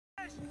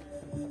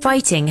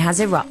Fighting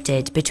has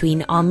erupted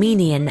between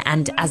Armenian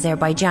and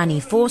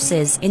Azerbaijani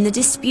forces in the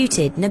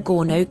disputed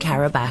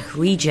Nagorno-Karabakh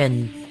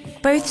region.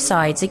 Both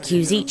sides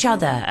accuse each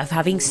other of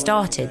having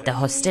started the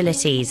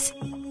hostilities,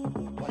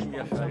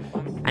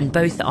 and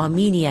both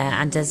Armenia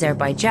and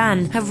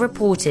Azerbaijan have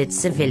reported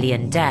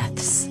civilian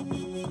deaths.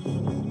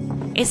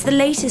 It's the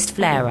latest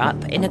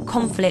flare-up in a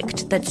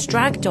conflict that's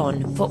dragged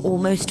on for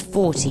almost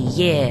 40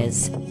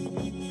 years.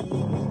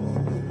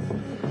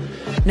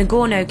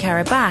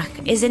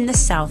 Nagorno-Karabakh is in the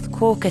South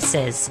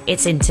Caucasus.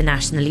 It's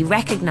internationally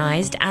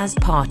recognized as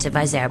part of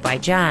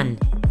Azerbaijan,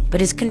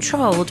 but is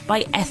controlled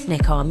by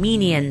ethnic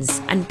Armenians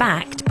and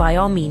backed by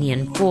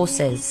Armenian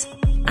forces.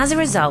 As a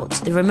result,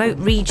 the remote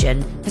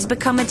region has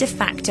become a de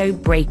facto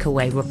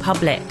breakaway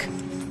republic.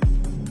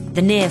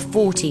 The near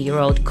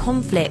 40-year-old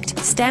conflict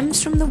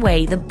stems from the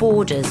way the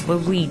borders were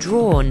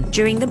redrawn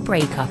during the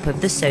breakup of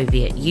the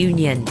Soviet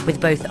Union,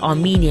 with both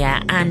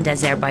Armenia and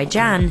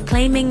Azerbaijan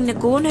claiming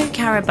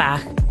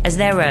Nagorno-Karabakh as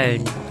their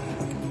own.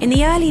 In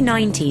the early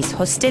 90s,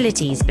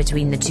 hostilities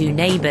between the two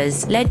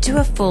neighbours led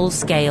to a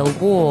full-scale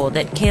war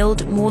that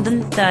killed more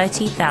than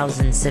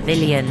 30,000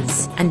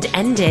 civilians and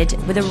ended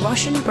with a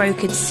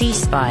Russian-brokered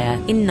ceasefire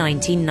in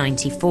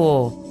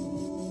 1994.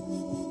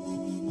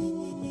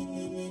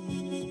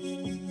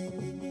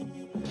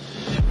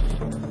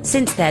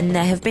 Since then,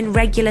 there have been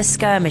regular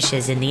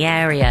skirmishes in the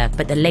area,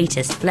 but the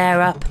latest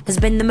flare-up has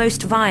been the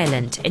most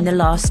violent in the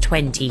last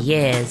 20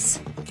 years.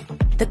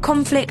 The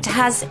conflict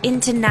has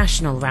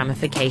international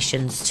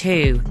ramifications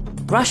too.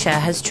 Russia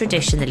has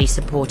traditionally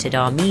supported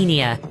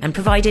Armenia and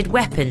provided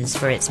weapons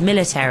for its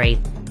military,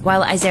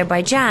 while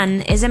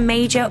Azerbaijan is a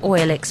major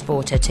oil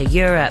exporter to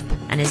Europe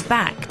and is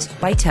backed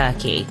by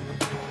Turkey.